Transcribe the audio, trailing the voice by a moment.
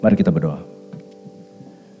Mari kita berdoa.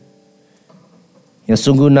 Ya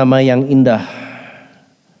sungguh nama yang indah,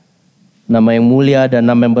 nama yang mulia dan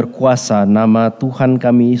nama yang berkuasa, nama Tuhan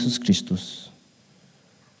kami Yesus Kristus.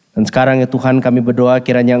 Dan sekarang ya Tuhan kami berdoa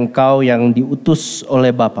kiranya Engkau yang diutus oleh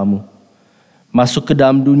Bapamu masuk ke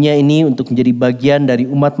dalam dunia ini untuk menjadi bagian dari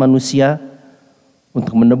umat manusia,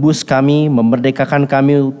 untuk menebus kami, memerdekakan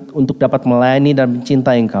kami untuk dapat melayani dan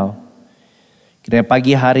mencintai Engkau. Kiranya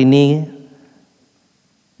pagi hari ini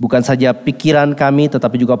bukan saja pikiran kami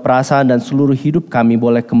tetapi juga perasaan dan seluruh hidup kami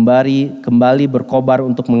boleh kembali berkobar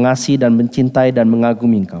untuk mengasihi dan mencintai dan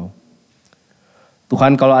mengagumi Engkau.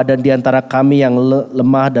 Tuhan, kalau ada di antara kami yang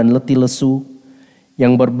lemah dan letih lesu,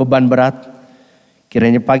 yang berbeban berat,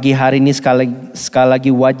 kiranya pagi hari ini sekali lagi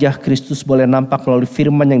wajah Kristus boleh nampak melalui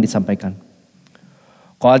firman yang disampaikan.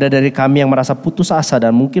 Kalau ada dari kami yang merasa putus asa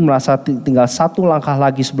dan mungkin merasa tinggal satu langkah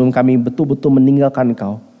lagi sebelum kami betul-betul meninggalkan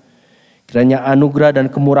Engkau, kiranya anugerah dan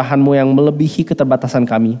kemurahan-Mu yang melebihi keterbatasan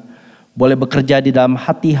kami boleh bekerja di dalam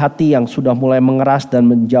hati-hati yang sudah mulai mengeras dan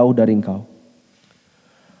menjauh dari Engkau.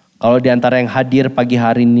 Kalau di antara yang hadir pagi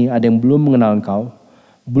hari ini ada yang belum mengenal Engkau,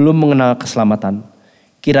 belum mengenal keselamatan,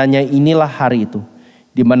 kiranya inilah hari itu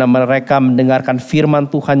di mana mereka mendengarkan firman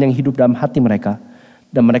Tuhan yang hidup dalam hati mereka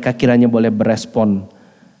dan mereka kiranya boleh berespon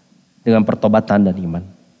dengan pertobatan dan iman.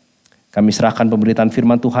 Kami serahkan pemberitaan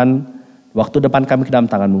firman Tuhan, waktu depan kami ke dalam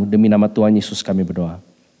tangan-Mu, demi nama Tuhan Yesus kami berdoa.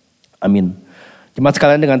 Amin. Jemaat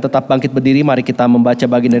sekalian, dengan tetap bangkit berdiri, mari kita membaca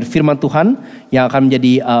bagian dari firman Tuhan yang akan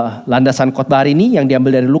menjadi landasan khotbah hari ini, yang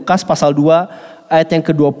diambil dari Lukas pasal 2 ayat yang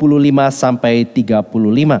ke-25 sampai 35.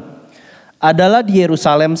 Adalah di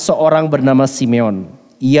Yerusalem seorang bernama Simeon.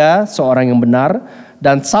 Ia seorang yang benar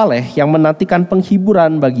dan saleh yang menantikan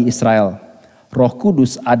penghiburan bagi Israel. Roh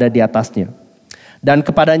Kudus ada di atasnya. Dan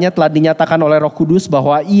kepadanya telah dinyatakan oleh Roh Kudus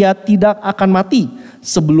bahwa ia tidak akan mati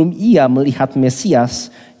sebelum ia melihat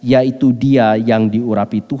Mesias, yaitu Dia yang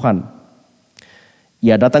diurapi Tuhan.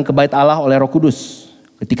 Ia datang ke bait Allah oleh Roh Kudus.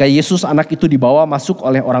 Ketika Yesus anak itu dibawa masuk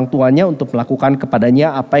oleh orang tuanya untuk melakukan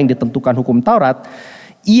kepadanya apa yang ditentukan hukum Taurat,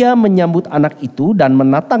 ia menyambut anak itu dan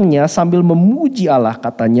menatangnya sambil memuji Allah,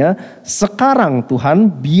 katanya, "Sekarang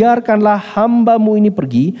Tuhan, biarkanlah hamba-Mu ini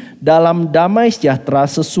pergi dalam damai sejahtera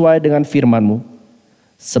sesuai dengan firman-Mu.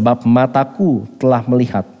 Sebab mataku telah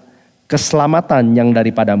melihat keselamatan yang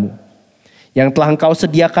daripadamu, yang telah Engkau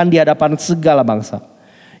sediakan di hadapan segala bangsa,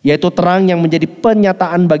 yaitu terang yang menjadi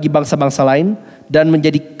penyataan bagi bangsa-bangsa lain dan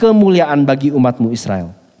menjadi kemuliaan bagi umat-Mu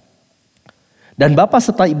Israel." Dan bapa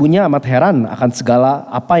serta ibunya amat heran akan segala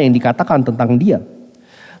apa yang dikatakan tentang dia.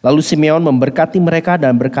 Lalu Simeon memberkati mereka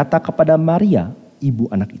dan berkata kepada Maria, ibu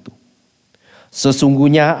anak itu,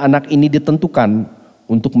 "Sesungguhnya anak ini ditentukan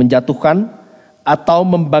untuk menjatuhkan atau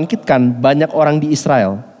membangkitkan banyak orang di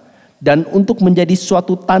Israel, dan untuk menjadi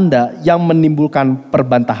suatu tanda yang menimbulkan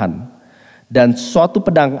perbantahan, dan suatu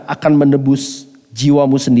pedang akan menebus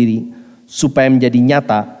jiwamu sendiri, supaya menjadi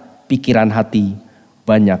nyata pikiran hati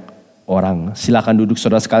banyak orang." Silakan duduk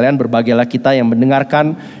saudara sekalian, berbahagialah kita yang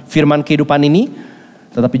mendengarkan firman kehidupan ini,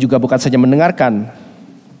 tetapi juga bukan saja mendengarkan,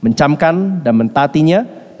 mencamkan dan mentaatinya,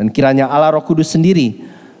 dan kiranya Allah Roh Kudus sendiri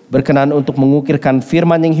berkenan untuk mengukirkan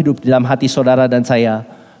firman yang hidup di dalam hati saudara dan saya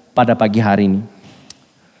pada pagi hari ini.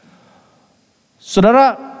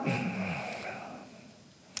 Saudara,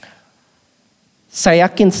 saya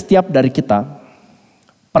yakin setiap dari kita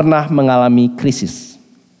pernah mengalami krisis.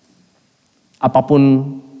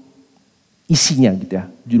 Apapun isinya gitu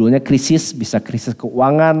ya. Judulnya krisis, bisa krisis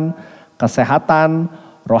keuangan, kesehatan,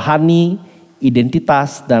 rohani,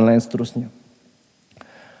 identitas, dan lain seterusnya.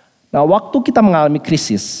 Nah, waktu kita mengalami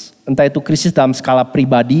krisis, entah itu krisis dalam skala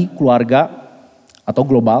pribadi, keluarga, atau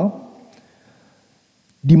global,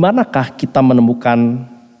 di manakah kita menemukan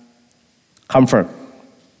comfort,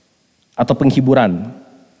 atau penghiburan,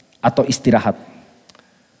 atau istirahat?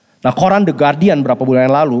 Nah, koran The Guardian beberapa bulan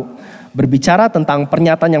yang lalu berbicara tentang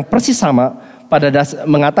pernyataan yang persis sama,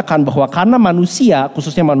 mengatakan bahwa karena manusia,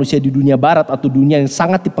 khususnya manusia di dunia barat atau dunia yang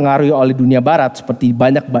sangat dipengaruhi oleh dunia barat seperti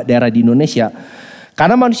banyak daerah di Indonesia,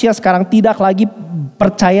 karena manusia sekarang tidak lagi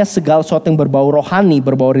percaya segala sesuatu yang berbau rohani,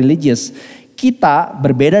 berbau religius, kita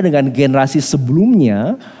berbeda dengan generasi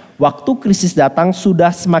sebelumnya. Waktu krisis datang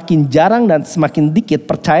sudah semakin jarang dan semakin dikit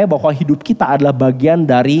percaya bahwa hidup kita adalah bagian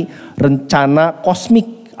dari rencana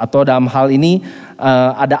kosmik, atau dalam hal ini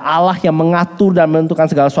ada Allah yang mengatur dan menentukan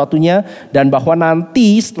segala sesuatunya, dan bahwa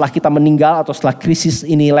nanti setelah kita meninggal atau setelah krisis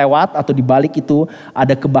ini lewat atau dibalik itu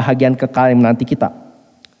ada kebahagiaan kekal yang menanti kita.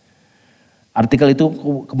 Artikel itu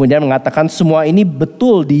kemudian mengatakan semua ini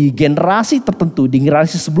betul di generasi tertentu, di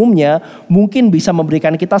generasi sebelumnya mungkin bisa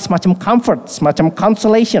memberikan kita semacam comfort, semacam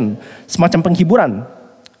consolation, semacam penghiburan.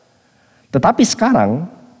 Tetapi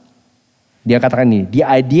sekarang Dia katakan ini, the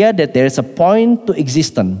idea that there is a point to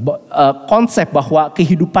existence. Konsep bahwa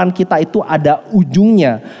kehidupan kita itu ada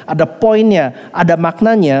ujungnya, ada poinnya, ada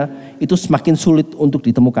maknanya, itu semakin sulit untuk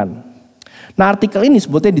ditemukan. Nah, artikel ini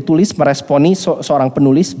sebetulnya ditulis meresponi seorang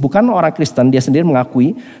penulis, bukan orang Kristen, dia sendiri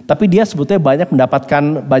mengakui, tapi dia sebetulnya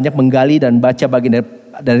banyak menggali dan baca bagian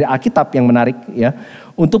dari Alkitab yang menarik ya,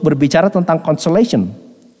 untuk berbicara tentang consolation.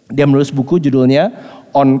 Dia menulis buku judulnya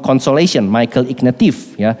On Consolation, Michael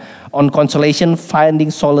Ignatieff ya. On Consolation,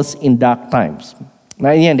 Finding Solace in Dark Times.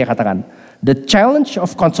 Nah, ini yang dia katakan. The challenge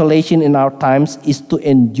of consolation in our times is to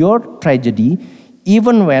endure tragedy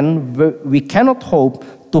even when we cannot hope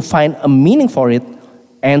to find a meaning for it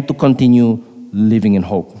and to continue living in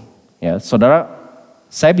hope. Ya, saudara,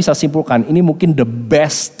 saya bisa simpulkan ini mungkin the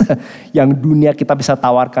best yang dunia kita bisa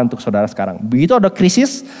tawarkan untuk saudara sekarang. Begitu ada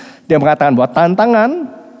krisis, dia mengatakan bahwa tantangan,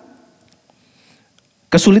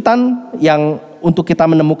 kesulitan yang untuk kita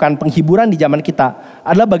menemukan penghiburan di zaman kita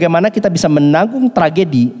adalah bagaimana kita bisa menanggung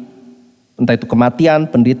tragedi, entah itu kematian,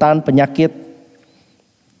 penderitaan, penyakit,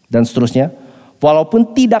 dan seterusnya.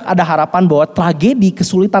 Walaupun tidak ada harapan bahwa tragedi,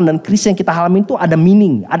 kesulitan, dan krisis yang kita alami itu ada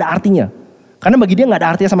meaning, ada artinya. Karena bagi dia gak ada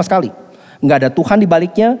artinya sama sekali. Gak ada Tuhan di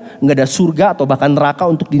baliknya, gak ada surga atau bahkan neraka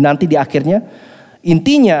untuk dinanti di akhirnya.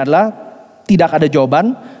 Intinya adalah tidak ada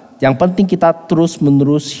jawaban. Yang penting kita terus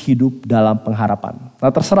menerus hidup dalam pengharapan. Nah,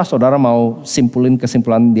 terserah saudara mau simpulin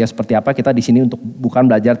kesimpulan dia seperti apa. Kita di sini untuk bukan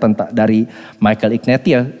belajar dari Michael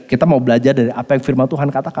Ignatieff. Kita mau belajar dari apa yang firman Tuhan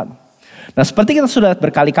katakan. Nah, seperti kita sudah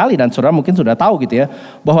berkali-kali dan saudara mungkin sudah tahu gitu ya,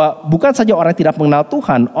 bahwa bukan saja orang yang tidak mengenal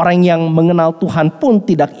Tuhan, orang yang mengenal Tuhan pun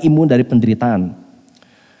tidak imun dari penderitaan.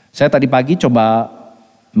 Saya tadi pagi coba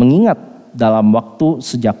mengingat dalam waktu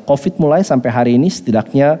sejak COVID mulai sampai hari ini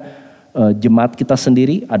setidaknya jemaat kita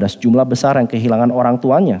sendiri ada sejumlah besar yang kehilangan orang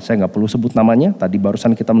tuanya. Saya nggak perlu sebut namanya. Tadi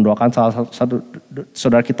barusan kita mendoakan salah satu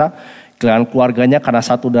saudara kita kehilangan keluarganya karena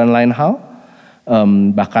satu dan lain hal.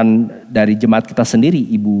 Bahkan dari jemaat kita sendiri,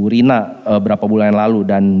 Ibu Rina berapa bulan yang lalu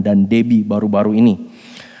dan Debbie baru-baru ini.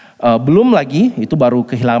 Belum lagi itu baru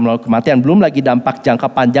kehilangan melalui kematian. Belum lagi dampak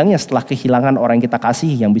jangka panjangnya setelah kehilangan orang yang kita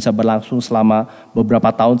kasih yang bisa berlangsung selama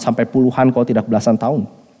beberapa tahun sampai puluhan kalau tidak belasan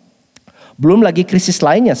tahun. Belum lagi krisis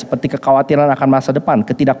lainnya seperti kekhawatiran akan masa depan,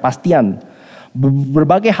 ketidakpastian.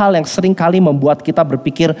 Berbagai hal yang sering kali membuat kita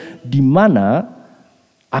berpikir di mana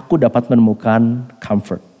aku dapat menemukan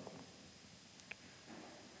comfort.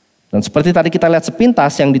 Dan seperti tadi kita lihat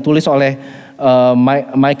sepintas yang ditulis oleh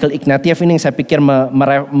Michael Ignatieff ini, saya pikir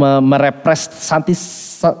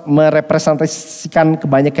merepresentasikan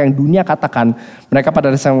kebanyakan yang dunia katakan. Mereka pada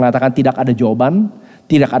dasarnya mengatakan tidak ada jawaban,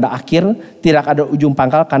 tidak ada akhir, tidak ada ujung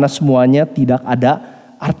pangkal karena semuanya tidak ada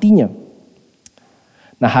artinya.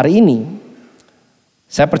 Nah, hari ini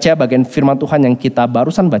saya percaya bagian firman Tuhan yang kita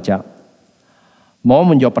barusan baca mau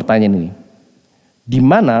menjawab pertanyaan ini. Di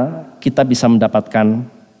mana kita bisa mendapatkan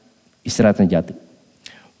istirahat yang sejati?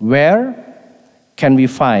 Where can we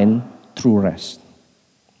find true rest?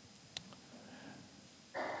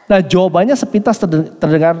 Nah, jawabannya sepintas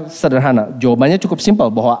terdengar sederhana. Jawabannya cukup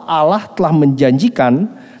simpel bahwa Allah telah menjanjikan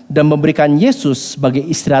dan memberikan Yesus sebagai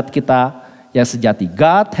istirahat kita yang sejati.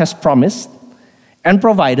 God has promised and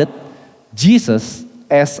provided Jesus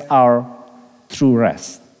as our true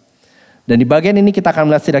rest. Dan di bagian ini kita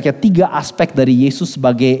akan melihat setidaknya 3 aspek dari Yesus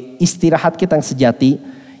sebagai istirahat kita yang sejati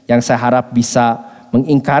yang saya harap bisa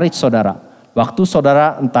mengencourage saudara. Waktu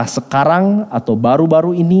saudara entah sekarang atau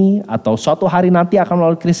baru-baru ini atau suatu hari nanti akan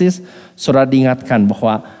melalui krisis, saudara diingatkan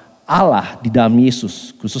bahwa Allah di dalam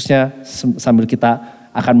Yesus, khususnya sambil kita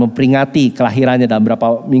akan memperingati kelahirannya dalam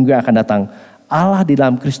beberapa minggu yang akan datang. Allah di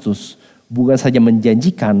dalam Kristus bukan saja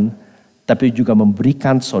menjanjikan, tapi juga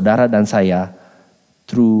memberikan saudara dan saya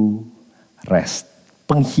true rest,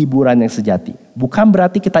 penghiburan yang sejati. Bukan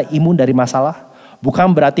berarti kita imun dari masalah,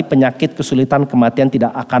 bukan berarti penyakit, kesulitan, kematian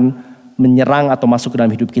tidak akan menyerang atau masuk ke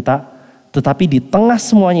dalam hidup kita. Tetapi di tengah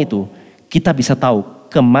semuanya itu kita bisa tahu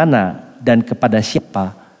kemana dan kepada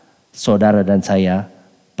siapa saudara dan saya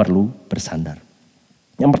perlu bersandar.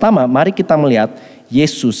 Yang pertama, mari kita melihat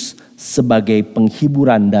Yesus sebagai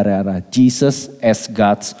penghiburan dari Allah. Jesus as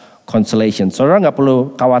God's consolation. Saudara gak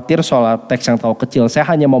perlu khawatir soal teks yang terlalu kecil. Saya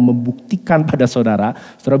hanya mau membuktikan pada saudara.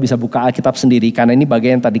 Saudara bisa buka Alkitab sendiri karena ini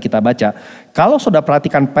bagian yang tadi kita baca. Kalau saudara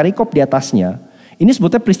perhatikan perikop di atasnya, ini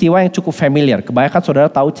sebetulnya peristiwa yang cukup familiar. Kebanyakan saudara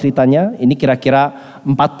tahu ceritanya. Ini kira-kira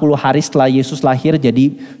 40 hari setelah Yesus lahir.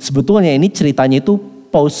 Jadi sebetulnya ini ceritanya itu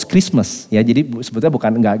post Christmas. Ya, jadi sebetulnya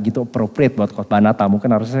bukan nggak gitu appropriate buat khotbah Natal.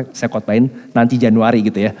 Mungkin harusnya saya khotbahin nanti Januari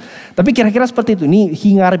gitu ya. Tapi kira-kira seperti itu. Ini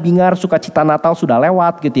hingar-bingar sukacita Natal sudah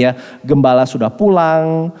lewat gitu ya. Gembala sudah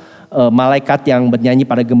pulang. malaikat yang bernyanyi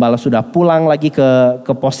pada gembala sudah pulang lagi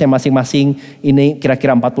ke posnya masing-masing. Ini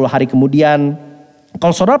kira-kira 40 hari kemudian.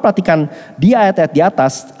 Kalau saudara perhatikan di ayat-ayat di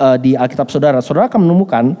atas di Alkitab saudara akan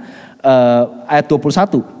menemukan ayat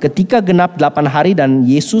 21. Ketika genap 8 hari dan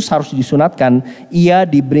Yesus harus disunatkan, ia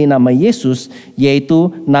diberi nama Yesus, yaitu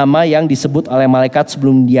nama yang disebut oleh malaikat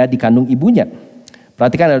sebelum dia dikandung ibunya.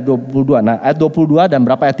 Perhatikan ayat 22. Nah, ayat 22 dan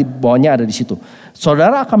berapa ayat di bawahnya ada di situ.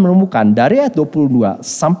 Saudara akan menemukan dari ayat 22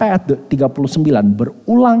 sampai ayat 39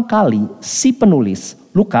 berulang kali si penulis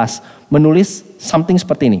Lukas menulis something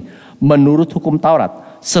seperti ini. Menurut hukum Taurat,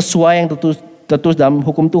 sesuai yang tertulis dalam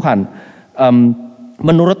hukum Tuhan,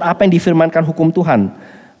 menurut apa yang difirmankan hukum Tuhan,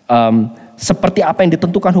 seperti apa yang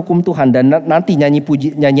ditentukan hukum Tuhan. Dan nanti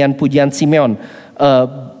nyanyian pujian Simeon,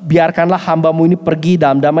 biarkanlah hambamu ini pergi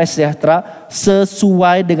dalam damai sejahtera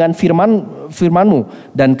sesuai dengan firmanmu.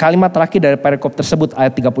 Dan kalimat terakhir dari perikop tersebut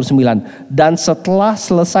ayat 39. Dan setelah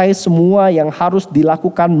selesai semua yang harus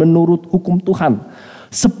dilakukan menurut hukum Tuhan.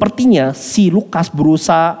 Sepertinya si Lukas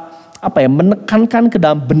berusaha menekankan ke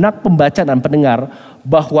dalam benak pembaca dan pendengar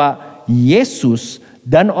bahwa Yesus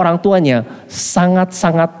dan orang tuanya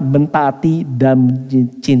sangat-sangat mentaati dan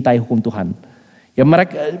mencintai hukum Tuhan. Ya,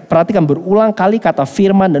 mereka perhatikan berulang kali kata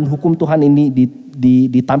firman dan hukum Tuhan ini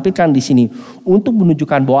ditampilkan di sini untuk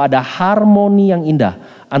menunjukkan bahwa ada harmoni yang indah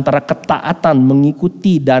antara ketaatan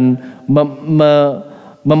mengikuti dan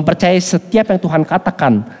mempercayai setiap yang Tuhan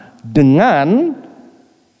katakan dengan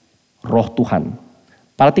roh Tuhan.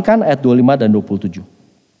 Perhatikan ayat 25 dan 27.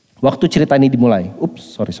 Waktu cerita ini dimulai.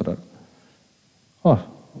 Saudara. Oh,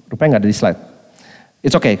 rupanya gak ada di slide.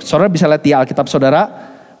 It's okay, saudara bisa lihat di Alkitab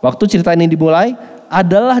saudara. Waktu cerita ini dimulai,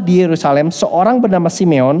 adalah di Yerusalem seorang bernama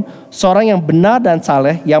Simeon, seorang yang benar dan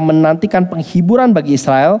saleh yang menantikan penghiburan bagi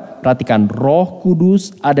Israel. Perhatikan, Roh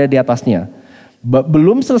Kudus ada di atasnya.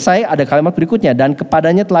 Belum selesai, ada kalimat berikutnya, dan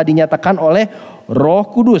kepadanya telah dinyatakan oleh Roh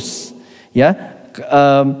Kudus, ya,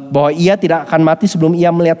 bahwa ia tidak akan mati sebelum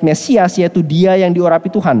ia melihat Mesias, yaitu dia yang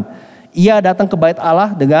diurapi Tuhan. Ia datang ke bait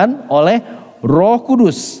Allah oleh Roh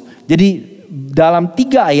Kudus. Jadi dalam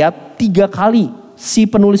 3 ayat 3 kali si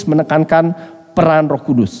penulis menekankan peran Roh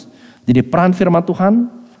Kudus. Jadi peran firman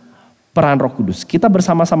Tuhan, peran Roh Kudus. Kita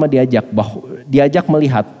bersama-sama diajak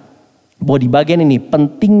melihat bahwa di bagian ini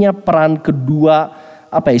pentingnya peran kedua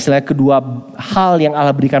kedua hal yang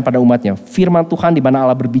Allah berikan pada umatnya. Firman Tuhan di mana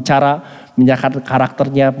Allah berbicara, menyatakan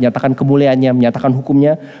karakternya, menyatakan kemuliaannya, menyatakan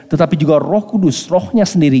hukumnya. Tetapi juga Roh Kudus, rohnya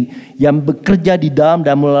sendiri yang bekerja di dalam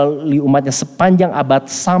dan melalui umatnya sepanjang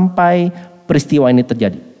abad sampai peristiwa ini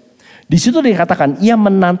terjadi. Di situ dikatakan ia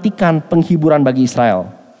menantikan penghiburan bagi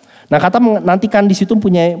Israel. Nah, kata menantikan di situ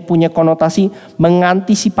punya konotasi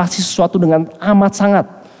mengantisipasi sesuatu dengan amat sangat.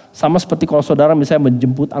 Sama seperti kalau saudara misalnya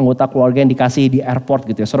menjemput anggota keluarga yang dikasih di airport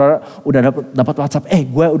gitu ya. Saudara udah dapat WhatsApp,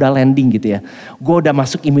 gue udah landing gitu ya. Gue udah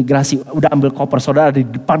masuk imigrasi, udah ambil koper, saudara di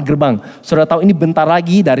depan gerbang. Saudara tahu ini bentar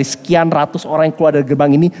lagi dari sekian ratus orang yang keluar dari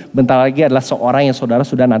gerbang ini, bentar lagi adalah seorang yang saudara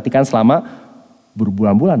sudah nantikan selama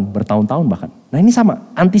berbulan-bulan, bertahun-tahun bahkan. Nah, ini sama,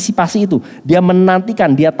 antisipasi itu. Dia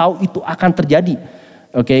menantikan, dia tahu itu akan terjadi.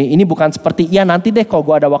 Oke, ini bukan seperti nanti deh kalau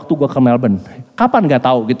gue ada waktu gue ke Melbourne. Kapan nggak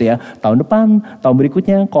tahu gitu ya. Tahun depan, tahun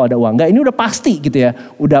berikutnya kalau ada uang. Nggak, ini udah pasti gitu ya.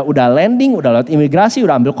 Udah landing, udah lewat imigrasi,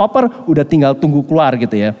 udah ambil koper, udah tinggal tunggu keluar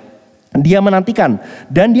gitu ya. Dia menantikan,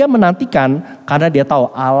 dan dia menantikan karena dia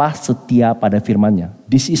tahu Allah setia pada firman-Nya.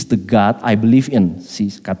 This is the God I believe in,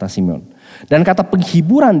 kata Simeon. Dan kata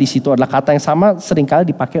penghiburan di situ adalah kata yang sama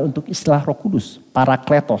seringkali dipakai untuk istilah Roh Kudus,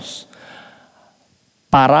 Parakletos.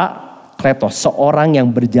 Parakletos, seorang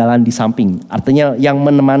yang berjalan di samping, artinya yang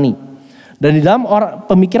menemani. Dan di dalam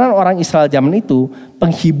pemikiran orang Israel zaman itu,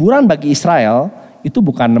 penghiburan bagi Israel itu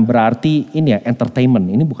bukan berarti ini ya entertainment.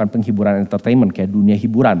 Ini bukan penghiburan entertainment kayak dunia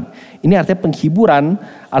hiburan. Ini artinya penghiburan,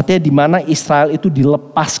 artinya di mana Israel itu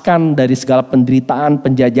dilepaskan dari segala penderitaan,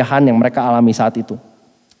 penjajahan yang mereka alami saat itu.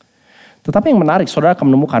 Tetapi yang menarik, saudara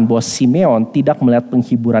akan menemukan bahwa Simeon tidak melihat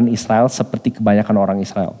penghiburan Israel seperti kebanyakan orang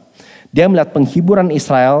Israel. Dia melihat penghiburan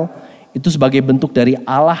Israel itu sebagai bentuk dari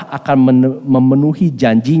Allah akan memenuhi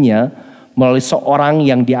janjinya melalui seorang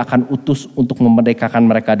yang dia akan utus untuk memerdekakan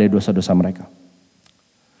mereka dari dosa-dosa mereka.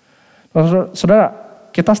 Saudara,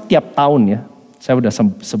 kita setiap tahun ya, saya udah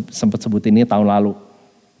sempat sebut ini tahun lalu,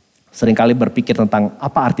 seringkali berpikir tentang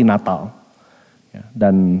apa arti Natal. Ya,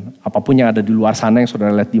 dan apapun yang ada di luar sana yang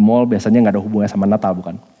saudara lihat di mall biasanya gak ada hubungannya sama Natal,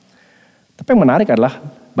 bukan? Tapi yang menarik adalah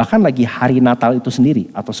bahkan lagi hari Natal itu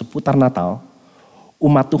sendiri atau seputar Natal,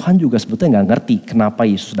 umat Tuhan juga sebetulnya gak ngerti kenapa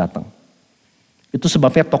Yesus datang. Itu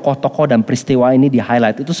sebabnya tokoh-tokoh dan peristiwa ini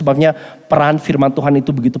di-highlight. Itu sebabnya peran firman Tuhan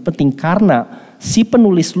itu begitu penting. Karena si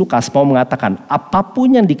penulis Lukas mau mengatakan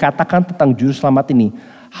apapun yang dikatakan tentang juru selamat ini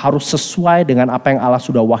harus sesuai dengan apa yang Allah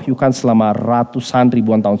sudah wahyukan selama ratusan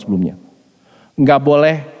ribuan tahun sebelumnya. Nggak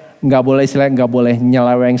boleh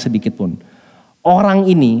nyeleweng sedikit pun. Orang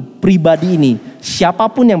ini, pribadi ini,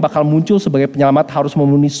 siapapun yang bakal muncul sebagai penyelamat harus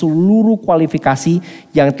memenuhi seluruh kualifikasi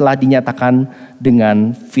yang telah dinyatakan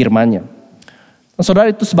dengan firman-Nya. Nah, saudara,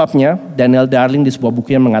 itu sebabnya Daniel Darling di sebuah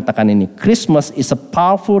bukunya mengatakan ini, Christmas is a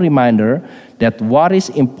powerful reminder that what is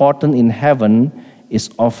important in heaven is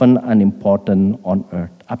often unimportant on earth.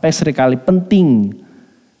 Apa yang seringkali penting,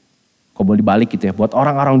 kok boleh dibalik gitu ya, buat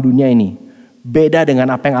orang-orang dunia ini, beda dengan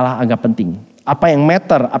apa yang Allah anggap penting. Apa yang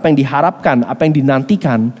matter, apa yang diharapkan, apa yang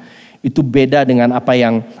dinantikan, itu beda dengan apa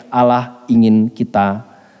yang Allah ingin kita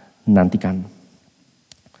nantikan.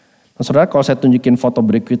 Nah, saudara, kalau saya tunjukin foto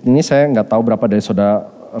berikut ini, saya nggak tahu berapa dari saudara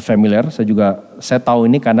familiar. Saya tahu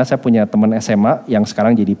ini karena saya punya teman SMA yang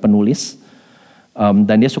sekarang jadi penulis,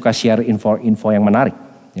 dan dia suka share info yang menarik.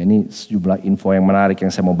 Ya, ini sejumlah info yang menarik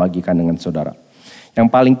yang saya mau bagikan dengan saudara. Yang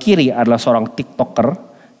paling kiri adalah seorang TikToker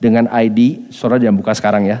dengan ID, saudara jangan buka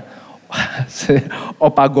sekarang ya.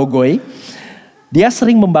 Opa Gogoy, dia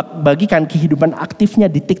sering membagikan kehidupan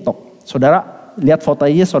aktifnya di TikTok. Saudara lihat foto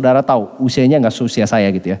aja, saudara tahu usianya gak seusia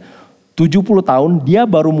saya gitu ya. 70 tahun, dia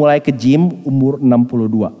baru mulai ke gym umur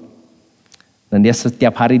 62. Dan dia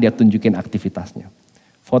setiap hari dia tunjukin aktivitasnya.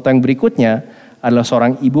 Foto yang berikutnya adalah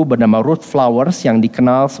seorang ibu bernama Ruth Flowers yang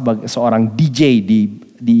dikenal sebagai seorang DJ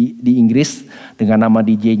di Inggris dengan nama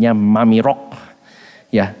DJ-nya Mami Rock.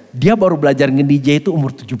 Ya, dia baru belajar nge-DJ itu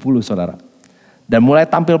umur 70, saudara. Dan mulai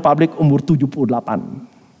tampil publik umur 78.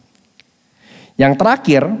 Yang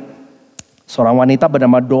terakhir, seorang wanita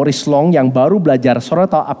bernama Doris Long yang baru belajar,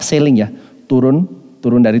 saudara tahu upselling ya, turun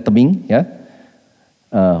dari tebing ya.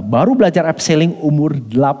 Baru belajar upselling umur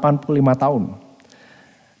 85 tahun.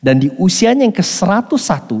 Dan di usianya yang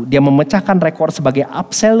ke-101, dia memecahkan rekor sebagai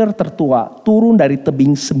upseller tertua, turun dari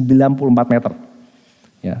tebing 94 meter.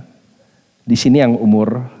 Ya. Di sini yang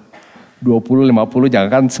umur 20, 50, jangan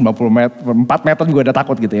kan 90 meter, 4 meter juga udah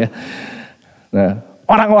takut gitu ya. Nah,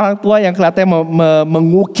 orang-orang tua yang kelihatannya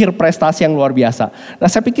mengukir prestasi yang luar biasa. Nah,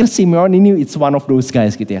 saya pikir Simeon ini it's one of those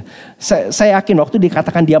guys gitu ya. Saya yakin waktu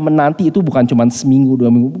dikatakan dia menanti itu bukan cuma seminggu, 2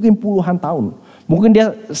 minggu, mungkin puluhan tahun. Mungkin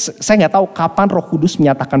saya nggak tahu kapan Roh Kudus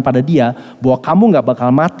menyatakan pada dia bahwa kamu nggak bakal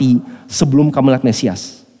mati sebelum kamu lihat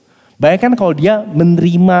Mesias. Bayangkan kalau dia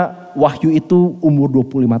menerima wahyu itu umur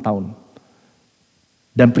 25 tahun.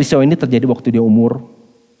 Dan peristiwa ini terjadi waktu dia umur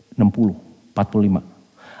 60, 45.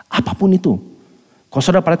 Apapun itu. Kalau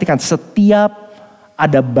saudara perhatikan, setiap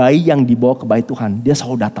ada bayi yang dibawa ke bait Tuhan, dia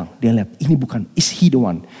selalu datang. Dia lihat, ini bukan, is he the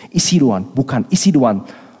one? Is he the one? Bukan, is he the one?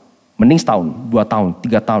 Mending setahun, 2 tahun,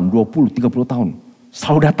 3 tahun, 20, 30 tahun.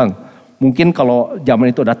 Selalu datang. Mungkin kalau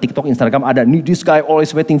zaman itu ada TikTok, Instagram, ada this guy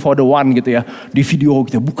always waiting for the one gitu ya. Di video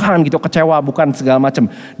gitu, bukan gitu, kecewa, bukan segala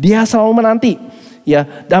macam. Dia selalu menanti. Ya,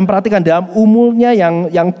 dan perhatikan dalam umurnya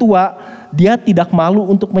yang tua, dia tidak malu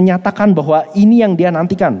untuk menyatakan bahwa ini yang dia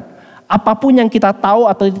nantikan. Apapun yang kita tahu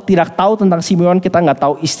atau tidak tahu tentang Simeon, kita nggak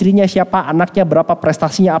tahu istrinya siapa, anaknya berapa,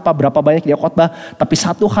 prestasinya apa, berapa banyak dia khotbah. Tapi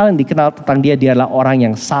satu hal yang dikenal tentang dia adalah orang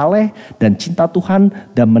yang saleh dan cinta Tuhan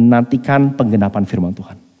dan menantikan penggenapan firman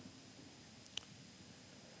Tuhan.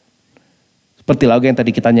 Seperti lagu yang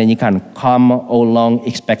tadi kita nyanyikan, Come O Long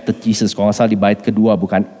Expected Jesus. Kalau nggak salah di bait kedua,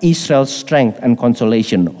 bukan? Israel's strength and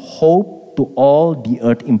consolation, hope to all the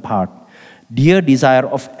earth impart. Dear desire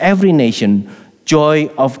of every nation, joy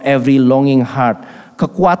of every longing heart.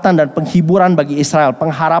 Kekuatan dan penghiburan bagi Israel,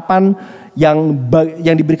 pengharapan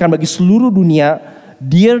yang diberikan bagi seluruh dunia.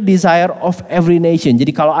 Dear desire of every nation.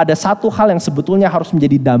 Jadi kalau ada satu hal yang sebetulnya harus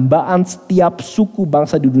menjadi dambaan setiap suku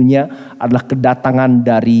bangsa di dunia adalah kedatangan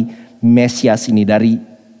dari Mesias ini, dari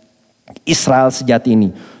Israel sejati ini.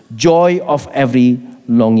 Joy of every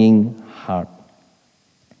longing heart.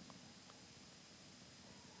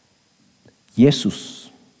 Yesus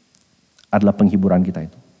adalah penghiburan kita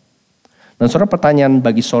itu. Dan saudara, pertanyaan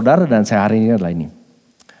bagi saudara dan saya hari ini adalah ini.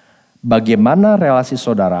 Bagaimana relasi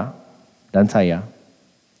saudara dan saya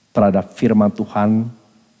terhadap firman Tuhan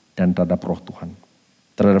dan terhadap roh Tuhan?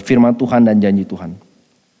 Terhadap firman Tuhan dan janji Tuhan.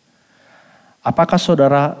 Apakah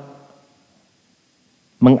saudara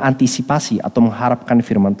mengantisipasi atau mengharapkan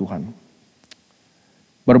firman Tuhan?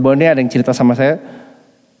 Baru-baru ini ada yang cerita sama saya,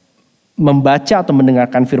 membaca atau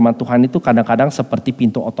mendengarkan firman Tuhan itu kadang-kadang seperti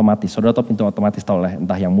pintu otomatis. Saudara tahu pintu otomatis, tahu lah,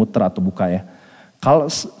 entah yang muter atau buka ya. Kalau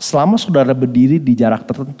selama saudara berdiri di jarak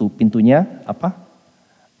tertentu, pintunya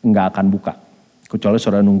nggak akan buka, kecuali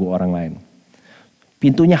saudara nunggu orang lain.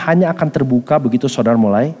 Pintunya hanya akan terbuka begitu saudara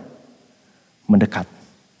mulai mendekat.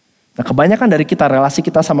 Nah, kebanyakan dari kita, relasi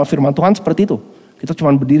kita sama firman Tuhan seperti itu. Kita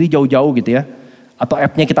cuma berdiri jauh-jauh gitu ya. Atau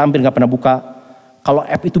app-nya kita hampir gak pernah buka. kalau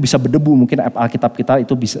app itu bisa berdebu, mungkin app Alkitab kita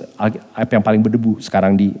itu bisa app yang paling berdebu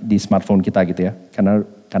sekarang di smartphone kita gitu ya.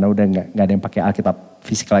 Karena udah nggak ada yang pakai Alkitab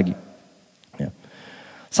fisik lagi. Ya.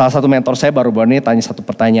 Salah satu mentor saya baru-baru ini tanya satu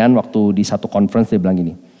pertanyaan waktu di satu conference, dia bilang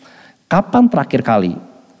gini, kapan terakhir kali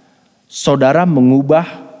saudara mengubah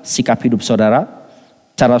sikap hidup saudara,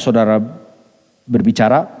 cara saudara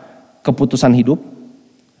berbicara, keputusan hidup,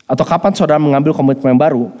 atau kapan saudara mengambil komitmen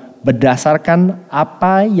baru berdasarkan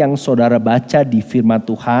apa yang saudara baca di firman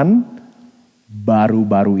Tuhan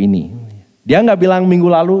baru-baru ini. Dia nggak bilang minggu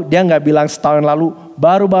lalu, dia nggak bilang setahun lalu,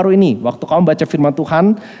 baru-baru ini. Waktu kamu baca firman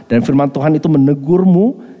Tuhan dan firman Tuhan itu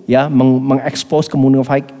menegurmu, ya, mengekspos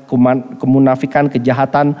kemunafikan,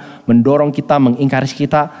 kejahatan, mendorong kita, mengingkari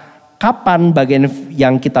kita. Kapan bagian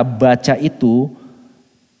yang kita baca itu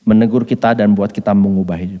menegur kita dan buat kita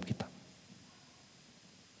mengubah hidup kita?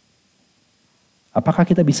 Apakah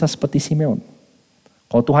kita bisa seperti Simeon?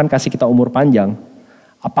 Kalau Tuhan kasih kita umur panjang,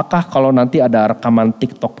 apakah kalau nanti ada rekaman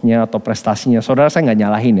TikToknya atau prestasinya, saudara, saya nggak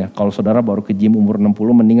nyalahin ya, kalau saudara baru ke gym umur 60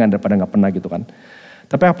 mendingan daripada nggak pernah gitu kan.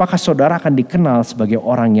 Tapi apakah saudara akan dikenal sebagai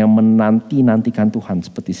orang yang menanti-nantikan Tuhan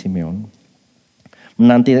seperti Simeon?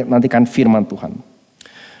 Menanti-nantikan firman Tuhan.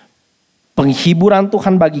 Penghiburan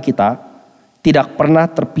Tuhan bagi kita tidak pernah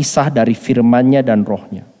terpisah dari firman-Nya dan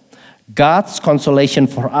roh-Nya. God's consolation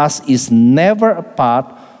for us is never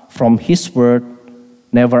apart from His word,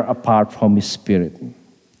 never apart from His spirit.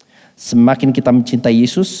 Semakin kita mencintai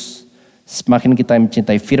Yesus, semakin kita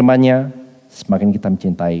mencintai firman-Nya, semakin kita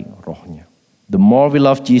mencintai roh-Nya. The more we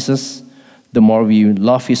love Jesus, the more we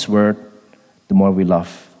love His word, the more we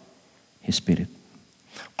love His spirit.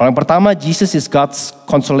 Kalau yang pertama, Jesus is God's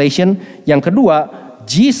consolation. Yang kedua,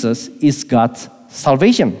 Jesus is God's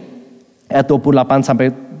salvation. Ayat 28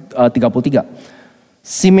 sampai 33.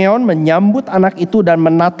 Simeon menyambut anak itu dan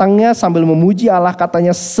menatangnya sambil memuji Allah,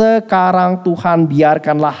 katanya, sekarang Tuhan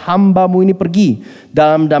biarkanlah hamba-Mu ini pergi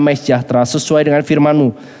dalam damai sejahtera sesuai dengan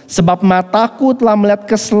firman-Mu. Sebab mataku telah melihat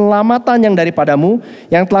keselamatan yang daripada-Mu,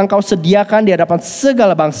 yang telah Engkau sediakan di hadapan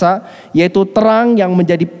segala bangsa, yaitu terang yang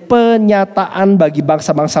menjadi penyataan bagi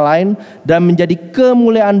bangsa-bangsa lain dan menjadi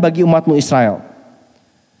kemuliaan bagi umat-Mu Israel.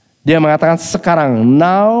 Dia mengatakan sekarang,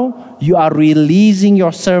 now you are releasing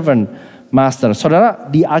your servant, Master. Saudara,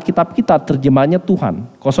 di Alkitab kita terjemahannya Tuhan.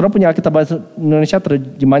 Kalau saudara punya Alkitab bahasa Indonesia,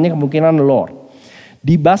 terjemahannya kemungkinan Lord.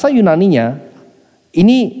 Di bahasa Yunaninya,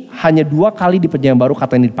 ini hanya 2 kali di perjanjian baru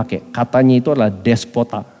kata ini dipakai. Katanya itu adalah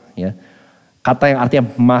despota. Ya. Kata yang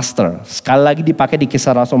artinya master. Sekali lagi dipakai di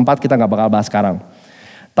Kisah Rasul 4, kita gak bakal bahas sekarang.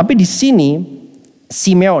 Tapi di sini,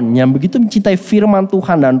 Simeon yang begitu mencintai firman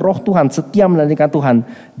Tuhan dan roh Tuhan, setia menantikan Tuhan,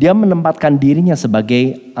 dia menempatkan dirinya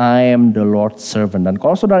sebagai I am the Lord's servant. Dan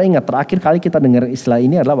kalau saudara ingat, terakhir kali kita dengar istilah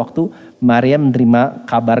ini adalah waktu Maria menerima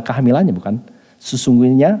kabar kehamilannya, bukan?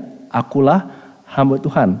 Sesungguhnya akulah hamba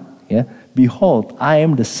Tuhan. Ya, behold, I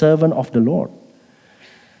am the servant of the Lord.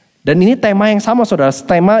 Dan ini tema yang sama, saudara,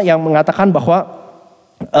 tema yang mengatakan bahwa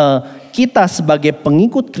kita sebagai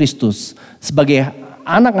pengikut Kristus, sebagai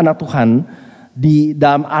anak-anak Tuhan, di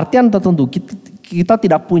dalam artian tertentu kita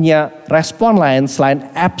tidak punya respon lain selain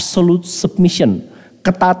absolute submission,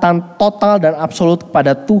 ketaatan total dan absolut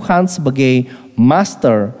kepada Tuhan sebagai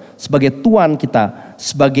master, sebagai Tuhan kita,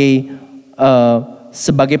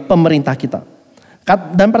 sebagai pemerintah kita.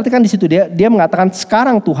 Dan perhatikan di situ dia mengatakan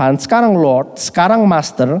sekarang Tuhan, sekarang Lord, sekarang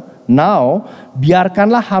Master, now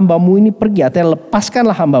biarkanlah hamba-Mu ini pergi, artinya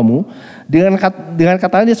lepaskanlah hamba-Mu. Dengan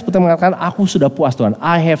katanya dia seperti mengatakan, aku sudah puas Tuhan,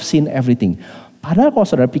 I have seen everything. Padahal kalau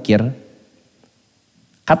saudara pikir,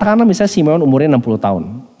 katakanlah misalnya Simeon umurnya 60 tahun.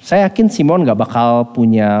 Saya yakin Simeon gak bakal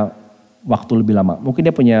punya waktu lebih lama. Mungkin dia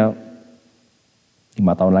punya 5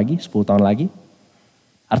 tahun lagi, 10 tahun lagi.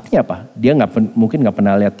 Artinya apa? Dia mungkin gak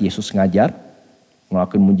pernah lihat Yesus ngajar,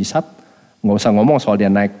 ngelakuin mujizat. Gak usah ngomong soal dia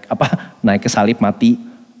naik ke salib, mati,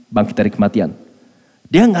 bangkit dari kematian.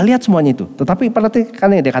 Dia gak lihat semuanya itu. Tetapi perhatikan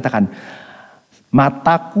yang dia katakan,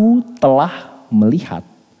 mataku telah melihat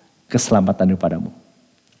keselamatan daripada-Mu.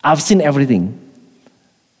 I've seen everything.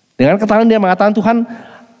 Dengan keterangan dia mengatakan, Tuhan,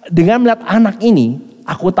 dengan melihat anak ini,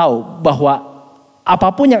 aku tahu bahwa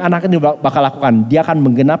apapun yang anak ini bakal lakukan, dia akan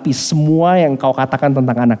menggenapi semua yang Kau katakan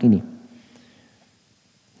tentang anak ini.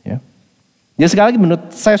 Ya. Jadi sekali lagi menurut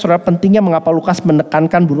saya, saudara, pentingnya mengapa Lukas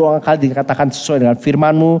menekankan berulang kali dikatakan sesuai dengan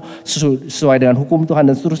firman-Mu, sesuai dengan hukum Tuhan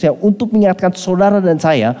dan seterusnya, untuk mengingatkan saudara dan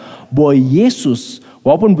saya bahwa Yesus,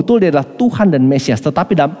 walaupun betul dia adalah Tuhan dan Mesias,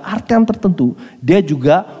 tetapi dalam artian tertentu dia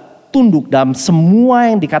juga tunduk dalam semua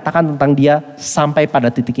yang dikatakan tentang dia sampai pada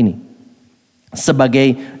titik ini.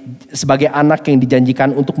 Sebagai anak yang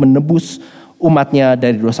dijanjikan untuk menebus umatnya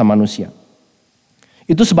dari dosa manusia.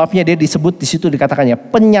 Itu sebabnya dia disebut di situ dikatakannya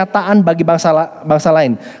penyataan bagi bangsa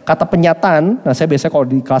lain. Kata penyataan, nah saya biasanya kalau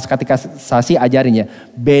di kelas katekisasi ajarin ya,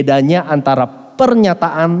 bedanya antara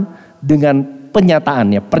pernyataan dengan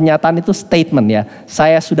penyataan ya. Pernyataan itu statement ya.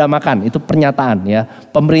 Saya sudah makan, itu pernyataan ya.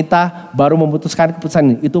 Pemerintah baru memutuskan keputusan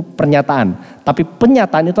ini, itu pernyataan. Tapi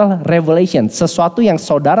penyataan itu adalah revelation, sesuatu yang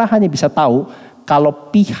saudara hanya bisa tahu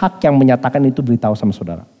kalau pihak yang menyatakan itu beritahu sama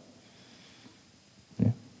saudara.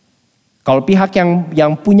 Kalau pihak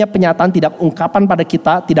yang punya penyataan tidak ungkapan pada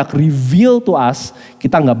kita, tidak reveal to us,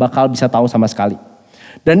 kita nggak bakal bisa tahu sama sekali.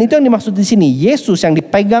 Dan itu yang dimaksud di sini. Yesus yang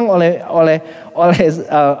dipegang oleh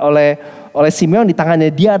Simeon di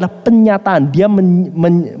tangannya, dia adalah penyataan. Dia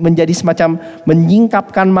menjadi semacam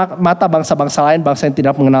menyingkapkan mata bangsa-bangsa lain, bangsa yang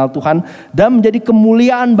tidak mengenal Tuhan, dan menjadi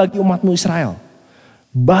kemuliaan bagi umatmu Israel.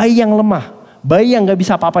 Bayi yang lemah, bayi yang nggak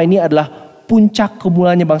bisa apa-apa ini adalah puncak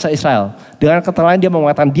kemuliaannya bangsa Israel. Dengan kata lain dia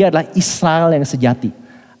mengatakan dia adalah Israel yang sejati.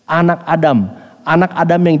 Anak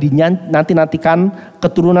Adam yang dinanti-nantikan,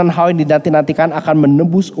 keturunan Hawa yang dinanti-nantikan akan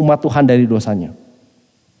menebus umat Tuhan dari dosanya.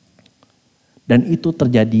 Dan itu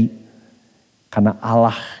terjadi karena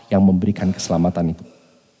Allah yang memberikan keselamatan itu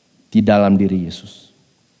di dalam diri Yesus.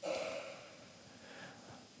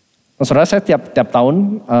 Nah, saudara, saya tiap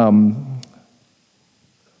tahun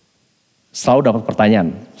selalu dapat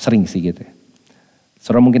pertanyaan, sering sih gitu ya.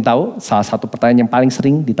 Saudara mungkin tahu salah satu pertanyaan yang paling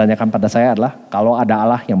sering ditanyakan pada saya adalah kalau ada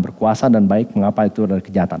Allah yang berkuasa dan baik, mengapa itu adalah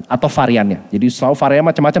kejahatan? Atau variannya. Jadi selalu variannya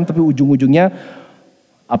macam-macam tapi ujung-ujungnya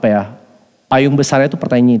payung besarnya itu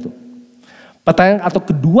pertanyaannya itu. Pertanyaan atau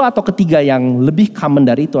kedua atau ketiga yang lebih common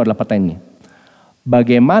dari itu adalah pertanyaan ini.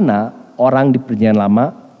 Bagaimana orang di perjanjian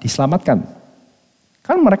lama diselamatkan?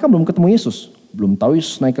 Kan mereka belum ketemu Yesus, belum tahu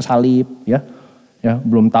Yesus naik ke salib ya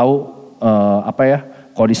belum tahu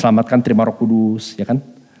kalau diselamatkan terima Roh Kudus, ya kan?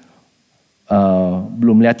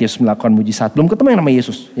 Belum lihat Yesus melakukan mujizat, belum ketemu yang nama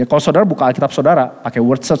Yesus. Ya kalau saudara buka Alkitab saudara, pakai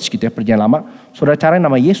word search gitu ya, perjanjian lama, saudara cari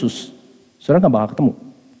nama Yesus, saudara nggak bakal ketemu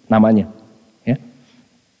namanya, ya.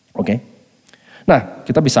 Oke. Nah,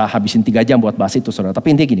 kita bisa habisin 3 jam buat bahas itu saudara.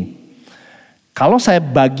 Tapi intinya gini, kalau saya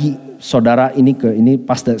bagi saudara ini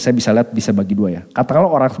pas saya bisa lihat bisa bagi 2 ya.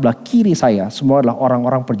 Katakanlah orang sebelah kiri saya semua adalah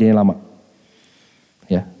orang-orang perjanjian lama,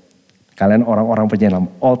 ya. Kalian orang-orang perjanjian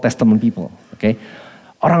lama, Old Testament people, oke?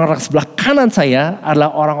 Orang-orang sebelah kanan saya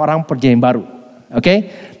adalah orang-orang perjanjian baru, oke?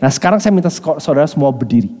 Nah sekarang saya minta saudara semua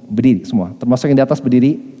berdiri semua, termasuk yang di atas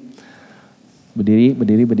berdiri.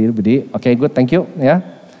 Oke, good, thank you ya.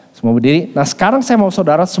 Semua berdiri. Nah sekarang saya mau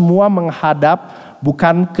saudara semua menghadap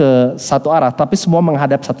bukan ke satu arah, tapi semua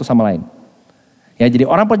menghadap satu sama lain. Ya, jadi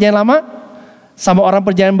orang perjanjian lama sama orang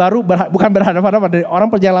perjanjian baru bukan berhadapan-hadapan, dari orang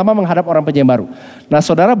perjanjian lama menghadap orang perjanjian baru. Nah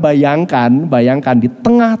saudara bayangkan di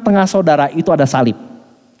tengah-tengah saudara itu ada salib.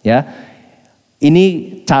 Ya,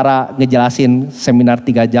 ini cara ngejelasin seminar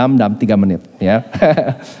 3 jam dalam 3 menit. Ya,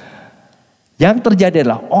 yang terjadi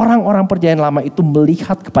adalah orang-orang perjanjian lama itu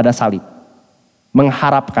melihat kepada salib,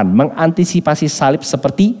 mengharapkan, mengantisipasi salib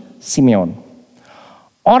seperti Simeon.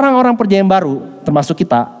 Orang-orang perjanjian baru termasuk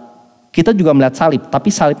kita juga melihat salib, tapi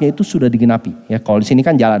salibnya itu sudah digenapi. Ya, kalau di sini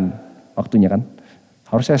kan jalan waktunya kan.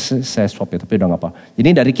 Harusnya saya swap ya, tapi udah nggak apa. Jadi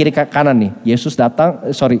dari kiri ke kanan nih, Yesus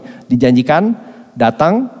dijanjikan,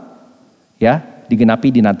 datang, ya,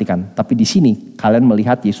 digenapi, dinantikan. Tapi di sini kalian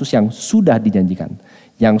melihat Yesus yang sudah dijanjikan,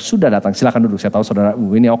 yang sudah datang. Silakan duduk. Saya tahu saudara,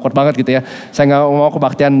 ini awkward banget gitu ya. Saya nggak mau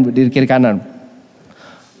kebaktian di kiri kanan.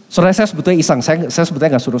 Saudara, saya sebetulnya iseng, saya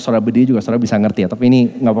sebetulnya gak suruh saudara berdiri juga, saudara bisa ngerti ya. Tapi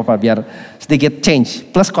ini gak apa-apa, biar sedikit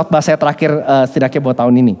change. Plus khotbah saya terakhir setidaknya buat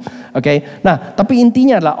tahun ini. Oke. Nah, tapi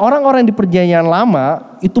intinya adalah orang-orang di perjanjian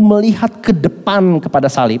lama itu melihat ke depan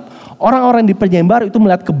kepada salib. Orang-orang di perjanjian baru itu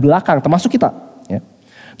melihat ke belakang, termasuk kita. Ya.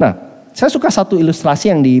 Nah, saya suka satu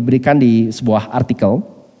ilustrasi yang diberikan di sebuah artikel.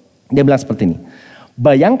 Dia bilang seperti ini.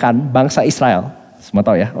 Bayangkan bangsa Israel. Semua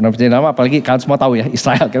tahu ya, orang perjanjian lama apalagi kalian semua tahu ya,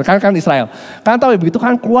 Israel. Kan Israel. Kalian tahu ya, begitu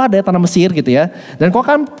kan keluar dari tanah Mesir gitu ya. Dan kalau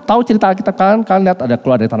kan tahu cerita kita kalian lihat ada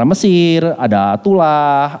keluar dari tanah Mesir, ada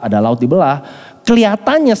tulah, ada laut dibelah.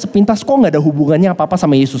 Kelihatannya sepintas kok gak ada hubungannya apa-apa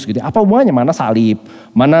sama Yesus gitu. Apa hubungannya? Mana salib,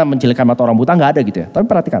 mana mencelikakan mata orang buta, gak ada gitu ya. Tapi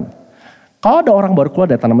perhatikan, kalau ada orang baru keluar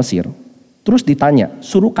dari tanah Mesir, terus ditanya,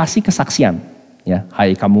 suruh kasih kesaksian. Ya,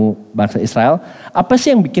 hai kamu bangsa Israel, apa sih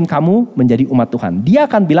yang bikin kamu menjadi umat Tuhan? Dia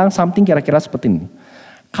akan bilang something kira-kira seperti ini.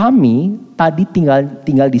 Kami tadi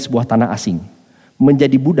tinggal di sebuah tanah asing,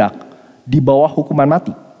 menjadi budak di bawah hukuman mati.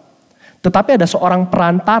 Tetapi ada seorang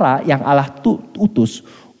perantara yang Allah utus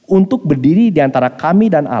untuk berdiri di antara kami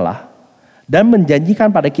dan Allah dan menjanjikan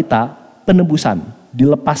pada kita penebusan,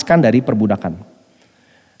 dilepaskan dari perbudakan.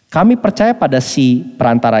 Kami percaya pada si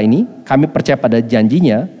perantara ini, kami percaya pada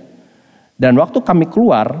janjinya. Dan waktu kami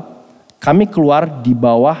keluar, kami keluar di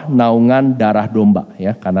bawah naungan darah domba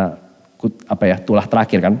ya, karena tulah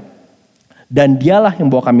terakhir kan. Dan dialah yang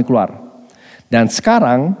bawa kami keluar. Dan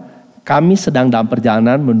sekarang kami sedang dalam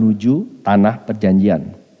perjalanan menuju tanah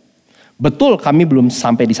perjanjian. Betul kami belum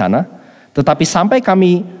sampai di sana, tetapi sampai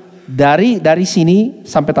kami dari sini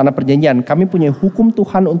sampai tanah perjanjian, kami punya hukum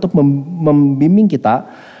Tuhan untuk membimbing kita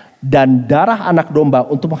dan darah anak domba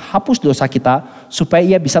untuk menghapus dosa kita supaya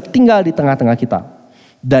ia bisa tinggal di tengah-tengah kita.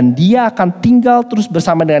 Dan dia akan tinggal terus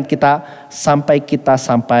bersama dengan kita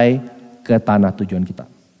sampai ke tanah tujuan kita.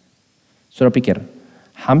 Saudara pikir,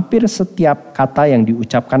 hampir setiap kata yang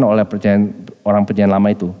diucapkan oleh orang perjanjian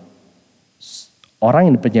lama itu, orang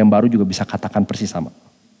yang di perjanjian baru juga bisa katakan persis sama.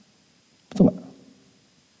 Betul gak?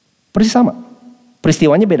 Persis sama.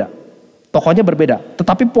 Peristiwanya beda. Tokohnya berbeda.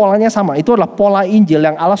 Tetapi polanya sama. Itu adalah pola Injil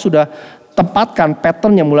yang Allah sudah tempatkan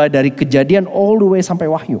patternnya mulai dari Kejadian all the way sampai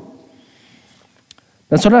Wahyu.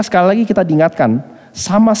 Dan saudara, sekali lagi kita diingatkan,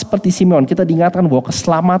 sama seperti Simeon, kita diingatkan bahwa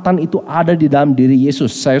keselamatan itu ada di dalam diri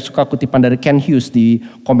Yesus. Saya suka kutipan dari Ken Hughes di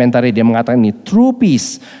komentarnya, dia mengatakan ini, true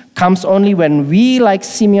peace comes only when we like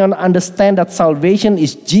Simeon understand that salvation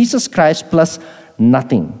is Jesus Christ plus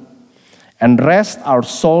nothing. And rest our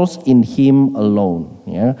souls in Him alone.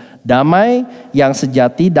 Ya. Damai yang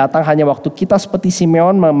sejati datang hanya waktu kita seperti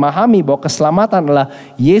Simeon memahami bahwa keselamatan adalah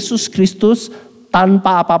Yesus Kristus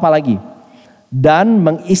tanpa apa-apa lagi. Dan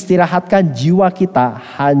mengistirahatkan jiwa kita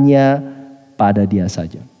hanya pada Dia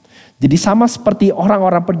saja. Jadi sama seperti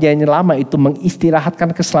orang-orang perjanjian lama itu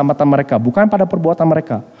mengistirahatkan keselamatan mereka. Bukan pada perbuatan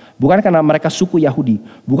mereka. Bukan karena mereka suku Yahudi.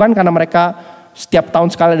 Bukan karena mereka setiap tahun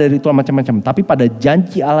sekali ada ritual macam-macam. Tapi pada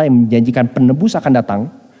janji Allah yang menjanjikan penebus akan datang.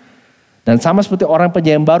 Dan sama seperti orang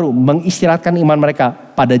perjanjian baru mengistirahatkan iman mereka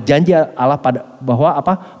pada janji Allah bahwa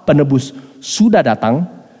penebus sudah datang.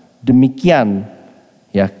 Demikian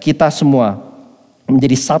ya kita semua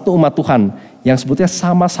menjadi satu umat Tuhan yang sebetulnya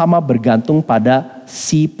sama-sama bergantung pada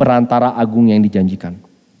si perantara agung yang dijanjikan.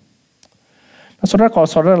 Nah saudara, kalau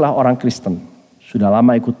saudara adalah orang Kristen, sudah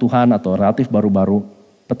lama ikut Tuhan atau relatif baru-baru,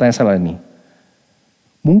 pertanyaan saya ini,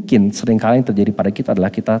 mungkin seringkali yang terjadi pada kita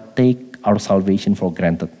adalah kita take our salvation for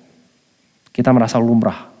granted. Kita merasa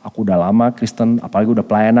lumrah, aku udah lama Kristen, apalagi udah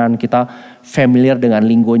pelayanan, kita familiar dengan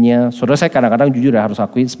linggonya. Saudara, saya kadang-kadang jujur ya harus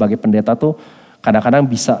akui sebagai pendeta tuh, kadang-kadang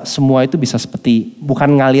bisa semua itu bisa seperti bukan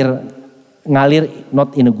ngalir not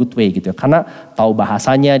in a good way gitu ya. Karena tahu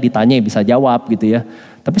bahasanya, ditanya bisa jawab gitu ya.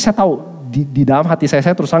 Tapi saya tahu di dalam hati saya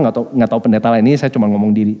terus terang nggak tahu pendeta lain, ini saya cuma ngomong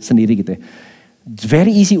diri sendiri gitu ya. It's very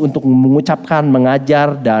easy untuk mengucapkan,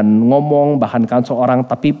 mengajar dan ngomong bahkan kan seorang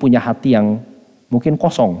tapi punya hati yang mungkin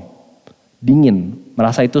kosong, dingin,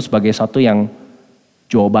 merasa itu sebagai satu yang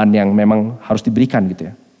jawaban yang memang harus diberikan gitu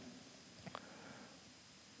ya.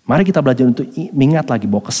 Mari kita belajar untuk mengingat lagi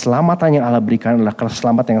bahwa keselamatan yang Allah berikan adalah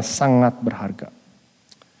keselamatan yang sangat berharga.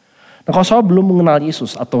 Nah kalau saudara belum mengenal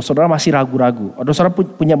Yesus atau saudara masih ragu-ragu, atau saudara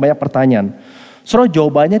punya banyak pertanyaan, saudara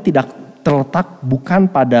jawabannya tidak terletak bukan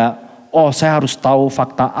pada, oh saya harus tahu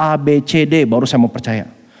fakta A, B, C, D baru saya mau percaya.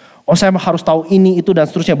 Oh saya harus tahu ini, itu dan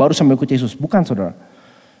seterusnya baru saya mengikuti Yesus. Bukan saudara.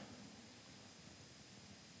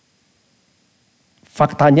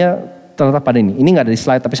 Faktanya terletak pada ini. Ini gak ada di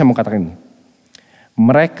slide tapi saya mau katakan ini.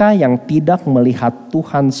 Mereka yang tidak melihat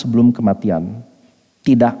Tuhan sebelum kematian,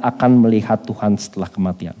 tidak akan melihat Tuhan setelah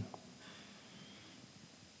kematian.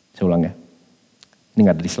 Saya ulang ya, ini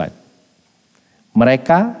gak ada di slide.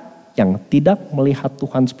 Mereka yang tidak melihat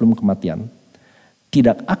Tuhan sebelum kematian,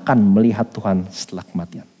 tidak akan melihat Tuhan setelah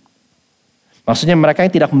kematian. Maksudnya mereka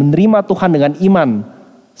yang tidak menerima Tuhan dengan iman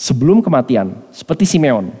sebelum kematian, seperti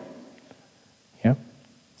Simeon. Ya,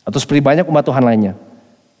 atau seperti banyak umat Tuhan lainnya.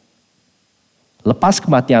 Lepas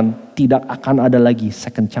kematian tidak akan ada lagi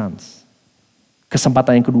second chance.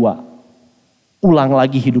 Kesempatan yang kedua. Ulang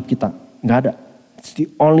lagi hidup kita. Gak ada. It's the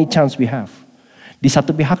only chance we have. Di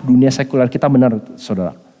satu pihak dunia sekuler kita benar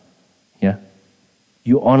saudara. Ya,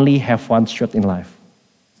 you only have one shot in life.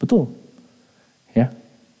 Betul. Ya,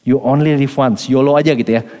 you only live once. YOLO aja gitu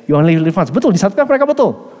ya. You only live once. Betul, di satu pihak mereka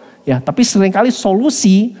betul. Ya, tapi seringkali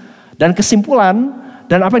solusi dan kesimpulan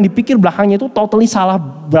dan apa yang dipikir belakangnya itu totally salah,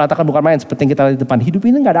 berantakan, bukan main. Seperti yang kita lihat di depan. Hidup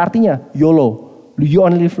ini gak ada artinya. YOLO. You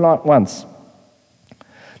only live once.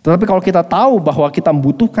 Tetapi kalau kita tahu bahwa kita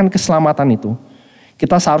membutuhkan keselamatan itu,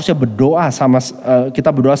 kita seharusnya berdoa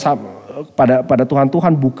pada Tuhan.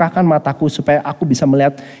 Tuhan bukakan mataku supaya aku bisa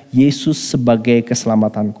melihat Yesus sebagai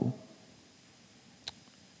keselamatanku.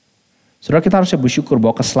 Saudara, kita harusnya bersyukur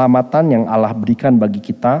bahwa keselamatan yang Allah berikan bagi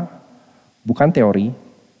kita bukan teori,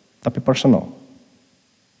 tapi personal.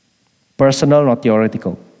 Personal, not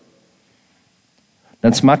theoretical.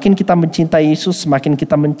 Dan semakin kita mencintai Yesus, semakin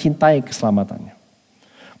kita mencintai keselamatannya.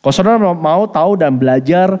 Kalau saudara mau tahu dan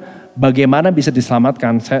belajar bagaimana bisa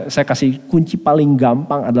diselamatkan, saya kasih kunci paling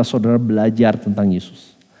gampang adalah saudara belajar tentang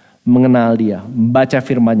Yesus. Mengenal dia, membaca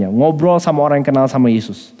firman-Nya, ngobrol sama orang yang kenal sama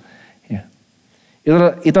Yesus. Ya.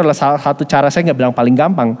 Itu adalah salah satu cara, saya nggak bilang paling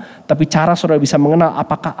gampang, tapi cara saudara bisa mengenal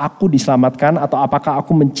apakah aku diselamatkan atau apakah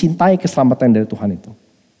aku mencintai keselamatan dari Tuhan itu.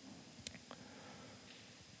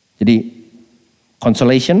 Jadi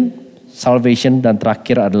consolation, salvation, dan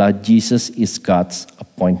terakhir adalah Jesus is God's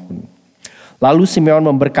appointment. Lalu Simeon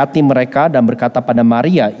memberkati mereka dan berkata pada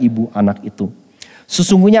Maria, ibu anak itu,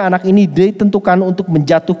 sesungguhnya anak ini ditentukan untuk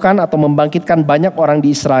menjatuhkan atau membangkitkan banyak orang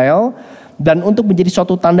di Israel dan untuk menjadi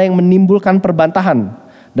suatu tanda yang menimbulkan perbantahan,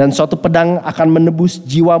 dan suatu pedang akan menebus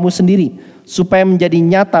jiwamu sendiri supaya menjadi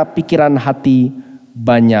nyata pikiran hati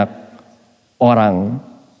banyak orang.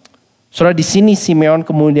 Saudara, di sini Simeon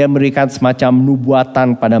kemudian memberikan semacam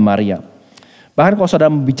nubuatan pada Maria. Bahkan kalau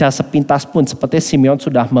saudara bicara sepintas pun, seperti Simeon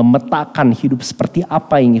sudah memetakan hidup seperti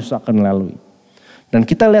apa yang Yesus akan lalui. Dan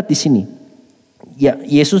kita lihat di sini, ya,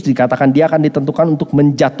 Yesus dikatakan dia akan ditentukan untuk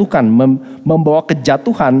menjatuhkan, membawa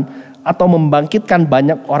kejatuhan atau membangkitkan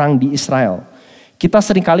banyak orang di Israel. Kita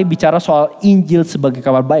seringkali bicara soal Injil sebagai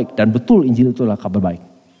kabar baik, dan betul Injil itu adalah kabar baik.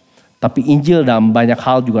 Tapi Injil dalam banyak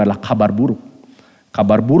hal juga adalah kabar buruk.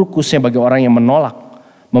 Kabar buruk khususnya bagi orang yang menolak,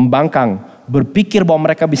 membangkang, berpikir bahwa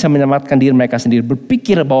mereka bisa menyelamatkan diri mereka sendiri,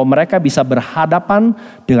 berpikir bahwa mereka bisa berhadapan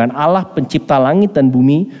dengan Allah pencipta langit dan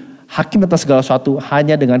bumi, hakim atas segala sesuatu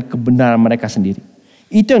hanya dengan kebenaran mereka sendiri.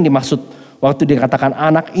 Itu yang dimaksud waktu dikatakan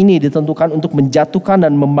anak ini ditentukan untuk menjatuhkan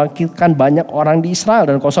dan membangkitkan banyak orang di Israel.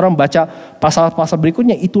 Dan kalau saudara membaca pasal-pasal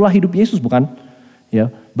berikutnya, itulah hidup Yesus, bukan? Ya,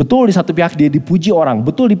 betul di satu pihak dia dipuji orang,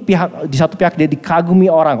 betul di satu pihak dia dikagumi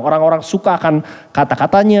orang. Orang-orang suka akan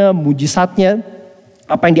kata-katanya, mujizatnya,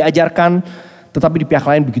 apa yang diajarkan. Tetapi di pihak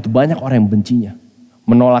lain begitu banyak orang yang bencinya,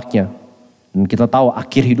 menolaknya. Dan kita tahu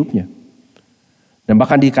akhir hidupnya. Dan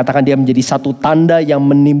bahkan dikatakan dia menjadi satu tanda yang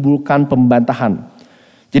menimbulkan pembantahan.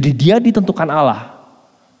 Jadi dia ditentukan Allah,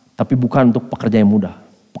 tapi bukan untuk pekerjaan yang mudah.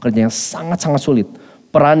 Pekerjaan yang sangat-sangat sulit.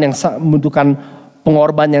 Peran yang membutuhkan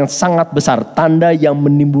pengorbanan yang sangat besar, tanda yang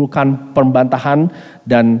menimbulkan pembantahan.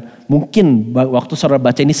 Dan mungkin waktu saudara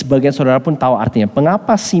baca ini sebagian saudara pun tahu artinya.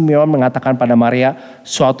 Mengapa Simeon mengatakan pada Maria,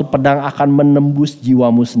 suatu pedang akan menembus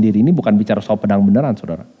jiwamu sendiri. Ini bukan bicara soal pedang beneran,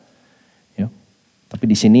 saudara. Ya. Tapi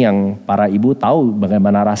di sini yang para ibu tahu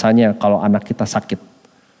bagaimana rasanya kalau anak kita sakit.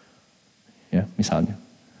 Ya, misalnya.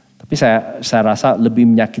 Tapi saya rasa lebih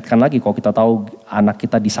menyakitkan lagi kalau kita tahu anak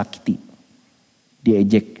kita disakiti,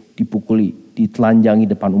 diejek, dipukuli, ditelanjangi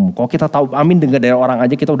depan umum. Kalau kita tahu, amin, dengar dari orang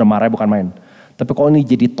aja kita udah marah, bukan main. Tapi kalau ini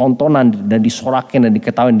jadi tontonan dan disorakin dan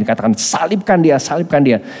diketahui, dikatakan salibkan dia.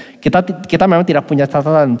 Kita memang tidak punya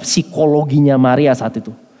catatan psikologinya Maria saat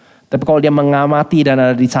itu. Tapi kalau dia mengamati dan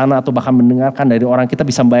ada di sana atau bahkan mendengarkan dari orang, kita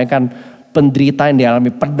bisa membayangkan penderitaan yang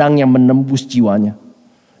dialami, pedang yang menembus jiwanya.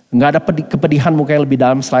 Enggak ada kepedihan mungkin yang lebih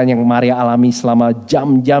dalam selain yang Maria alami selama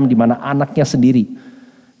jam-jam di mana anaknya sendiri,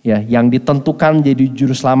 ya, yang ditentukan jadi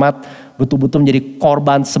juru selamat, betul-betul menjadi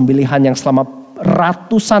korban sembelihan yang selama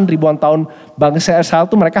ratusan ribuan tahun bangsa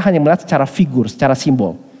Israel itu mereka hanya melihat secara figur, secara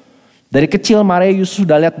simbol. Dari kecil Maria Yusuf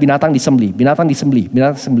sudah lihat binatang disembelih.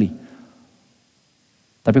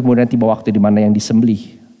 Tapi kemudian tiba waktu di mana yang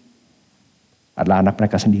disembelih adalah anak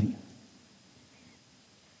mereka sendiri.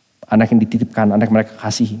 Anak yang dititipkan, anak yang mereka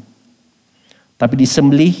kasihi. Tapi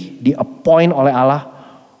disembelih, di-appoint oleh Allah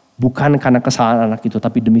bukan karena kesalahan anak itu,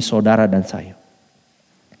 tapi demi saudara dan saya.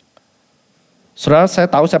 Saudara, saya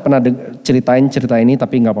tahu saya pernah ceritain cerita ini,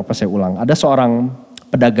 tapi gak apa-apa saya ulang. Ada seorang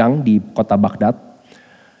pedagang di kota Baghdad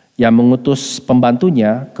yang mengutus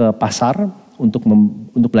pembantunya ke pasar untuk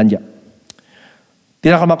belanja.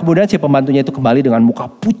 Tidak lama kemudian si pembantunya itu kembali dengan muka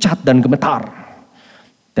pucat dan gemetar.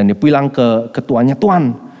 Dan dia bilang ke ketuanya,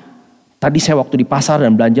 "Tuan, tadi saya waktu di pasar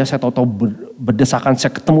dan belanja, saya tahu-tahu berdesakan, saya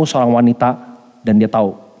ketemu seorang wanita." Dan dia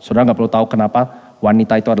tahu, saudara gak perlu tahu kenapa,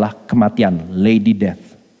 wanita itu adalah kematian, Lady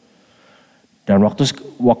Death. Dan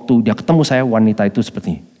waktu dia ketemu saya, wanita itu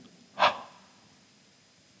seperti ini.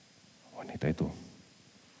 Wanita itu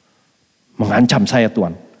mengancam saya,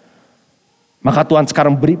 Tuan. Maka Tuhan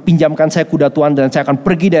sekarang pinjamkan saya kuda Tuhan dan saya akan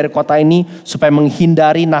pergi dari kota ini supaya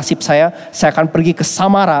menghindari nasib saya. Saya akan pergi ke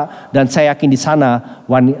Samara dan saya yakin di sana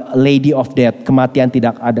Lady of Death, kematian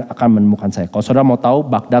tidak akan menemukan saya. Kalau saudara mau tahu,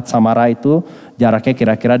 Baghdad Samara itu jaraknya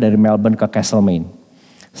kira-kira dari Melbourne ke Castlemaine.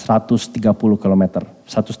 130 km.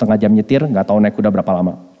 1,5 jam nyetir, gak tahu naik kuda berapa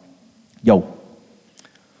lama. Jauh.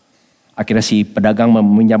 Akhirnya si pedagang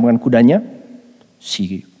meminjamkan kudanya,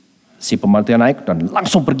 si pembantunya naik dan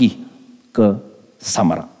langsung pergi ke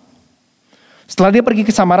Samara. Setelah Setelah dia pergi ke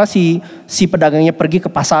Samara, si pedagangnya pergi ke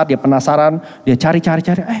pasar, dia penasaran, dia cari,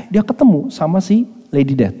 dia ketemu sama si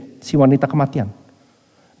Lady Death, si wanita kematian.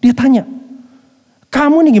 Dia tanya,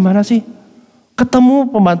 kamu nih gimana sih? Ketemu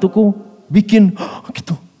pembantuku, bikin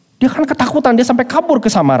gitu. Dia kan ketakutan, dia sampai kabur ke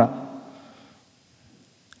Samara.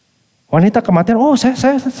 Wanita kematian,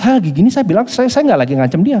 saya lagi gini, saya bilang saya nggak lagi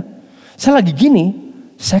ngancam dia. Saya lagi gini,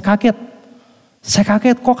 saya kaget. Saya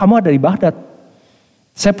kaget kok kamu ada di Baghdad.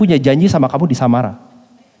 Saya punya janji sama kamu di Samara.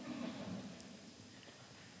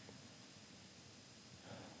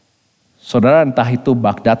 Saudara, entah itu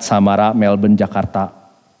Baghdad, Samara, Melbourne, Jakarta,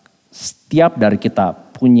 setiap dari kita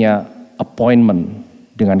punya appointment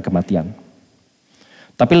dengan kematian.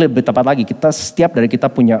 Tapi lebih tepat lagi, setiap dari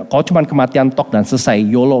kita punya, kalau cuma kematian tok dan selesai,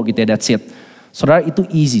 YOLO gitu ya, that's it. Saudara, itu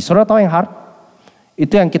easy. Saudara tahu yang hard?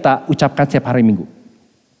 Itu yang kita ucapkan setiap hari Minggu.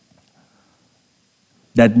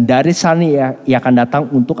 Dan dari sana ia akan datang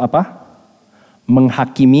untuk apa?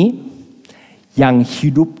 Menghakimi yang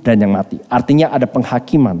hidup dan yang mati. Artinya ada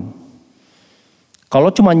penghakiman.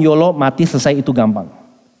 Kalau cuma YOLO, mati selesai itu gampang.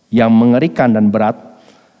 Yang mengerikan dan berat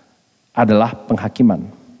adalah penghakiman.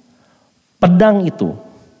 Pedang itu,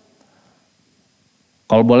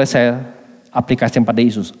 kalau boleh saya aplikasikan pada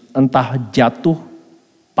Yesus, entah jatuh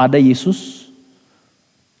pada Yesus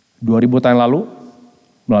 2000 tahun lalu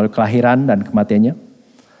melalui kelahiran dan kematiannya,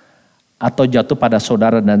 atau jatuh pada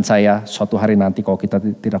saudara dan saya suatu hari nanti kalau kita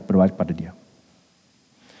tidak berbalik pada dia.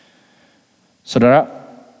 Saudara,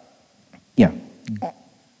 ya,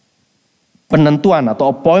 penentuan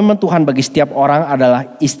atau appointment Tuhan bagi setiap orang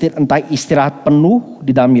adalah entah istirahat penuh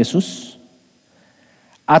di dalam Yesus,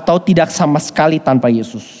 atau tidak sama sekali tanpa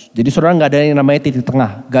Yesus. Jadi saudara nggak ada yang namanya titik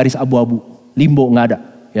tengah, garis abu-abu, limbo nggak ada.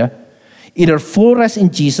 Ya, either full rest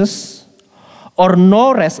in Jesus or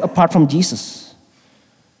no rest apart from Jesus.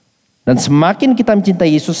 Dan semakin kita mencintai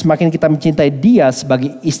Yesus, semakin kita mencintai Dia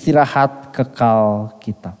sebagai istirahat kekal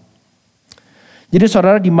kita. Jadi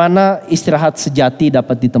saudara, di mana istirahat sejati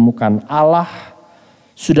dapat ditemukan? Allah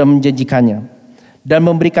sudah menjanjikannya dan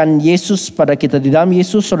memberikan Yesus pada kita. Di dalam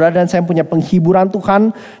Yesus, saudara dan saya punya penghiburan Tuhan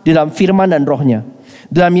di dalam firman dan rohnya.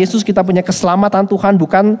 Di dalam Yesus kita punya keselamatan Tuhan,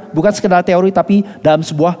 bukan sekedar teori, tapi dalam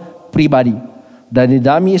sebuah pribadi. Dan di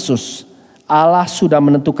dalam Yesus, Allah sudah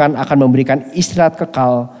menentukan akan memberikan istirahat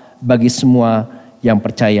kekal bagi semua yang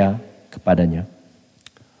percaya kepadanya.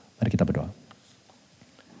 Mari kita berdoa.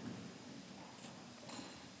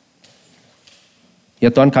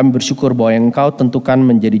 Ya Tuhan, kami bersyukur bahwa yang Engkau tentukan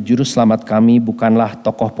menjadi juru selamat kami bukanlah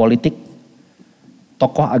tokoh politik,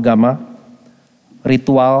 tokoh agama,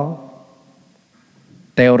 ritual,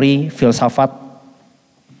 teori, filsafat,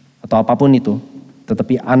 atau apapun itu.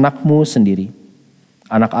 Tetapi anak-Mu sendiri,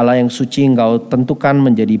 anak Allah yang suci Engkau tentukan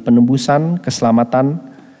menjadi penebusan,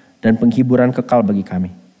 keselamatan, dan penghiburan kekal bagi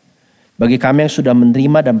kami. Bagi kami yang sudah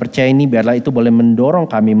menerima dan percaya ini, biarlah itu boleh mendorong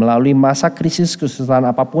kami melalui masa krisis kesusahan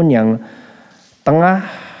apapun yang tengah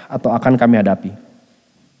atau akan kami hadapi.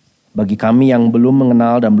 Bagi kami yang belum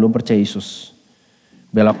mengenal dan belum percaya Yesus,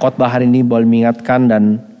 biarlah khotbah hari ini boleh mengingatkan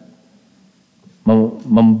dan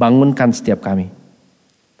membangunkan setiap kami.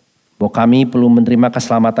 Bahwa kami perlu menerima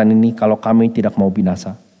keselamatan ini kalau kami tidak mau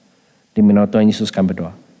binasa. Demi nama Tuhan Yesus kami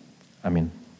berdoa. Amin.